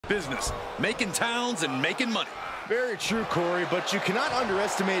business, making towns and making money. Very true, Corey, but you cannot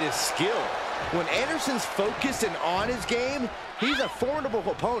underestimate his skill. When Anderson's focused and on his game, he's a formidable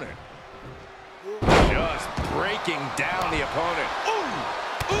opponent. Just breaking down the opponent.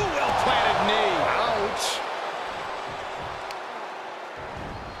 Ooh! Ooh, well-planted knee. Ouch!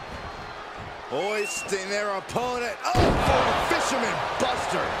 Hoisting their opponent up for a fisherman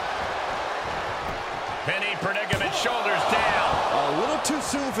buster. Penny predicament, shoulders down. A little too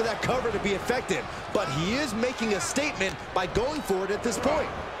soon for that cover to be effective, but he is making a statement by going for it at this point.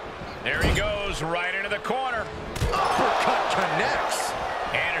 There he goes, right into the corner. Uppercut connects.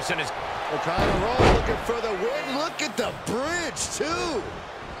 Anderson is trying to roll, looking for the win. Look at the bridge, too.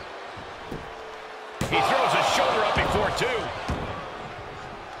 He throws his shoulder up before two.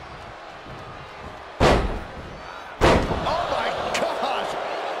 Oh, my gosh.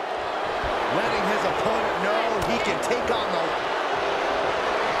 Letting his opponent know he can take on the...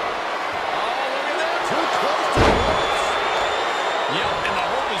 Oh, look at that. Too close to the ropes. Yep, and the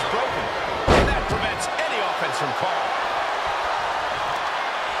hold is broken. And that prevents any offense from Karl.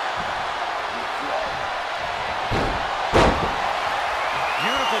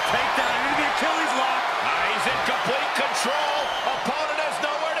 Beautiful takedown into the Achilles lock. He's in complete control. Opponent has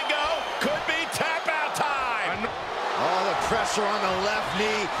nowhere to go. Could be tap-out time. Oh, the pressure on the left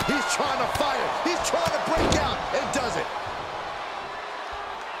knee. He's trying to fire. He's trying to break out and does it.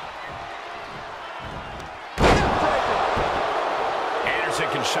 Anderson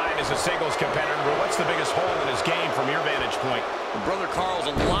can shine as a singles competitor, but what's the biggest hole in his game from your vantage point? Well, Brother Karl's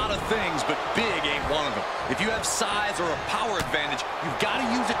a lot of things, but big ain't one of them. If you have size or a power advantage, you've got to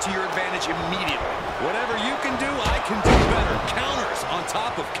use it to your advantage immediately. Whatever you can do, I can do better. Counters on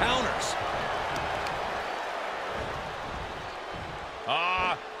top of counters.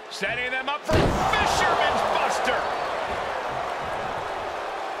 Setting them up for Fisherman's Buster.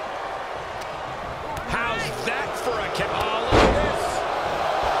 How's that for a kick? Oh, look at this.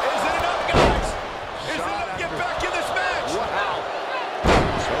 Is it enough, guys? Is it enough to get back in this match? Wow.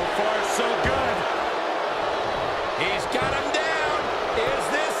 So far, so good. He's got him down. Is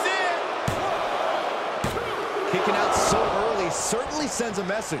this it? Kicking out so early certainly sends a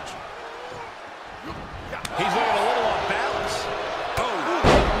message. He's looking a little off balance.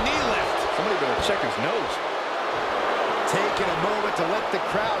 Somebody better check his nose. Taking a moment to let the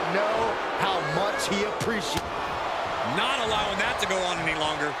crowd know how much he appreciates. Not allowing that to go on any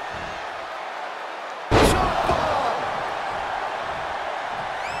longer. Jump bomb!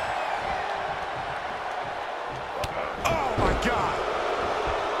 Oh, my God.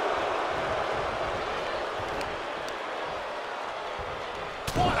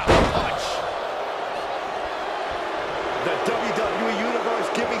 What a punch! The WWE Universe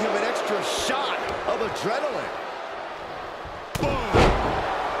giving him an extra shot of adrenaline. Boom!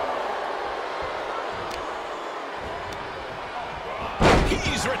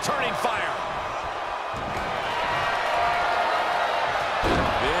 He's returning fire.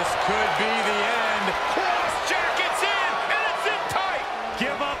 This could be the end. Cross jackets in, and it's in tight.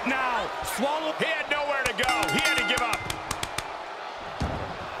 Give up now. Swallow. He had nowhere to go. He had to give up.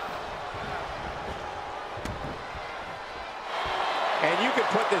 And you can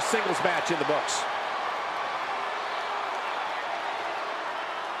put this singles match in the books.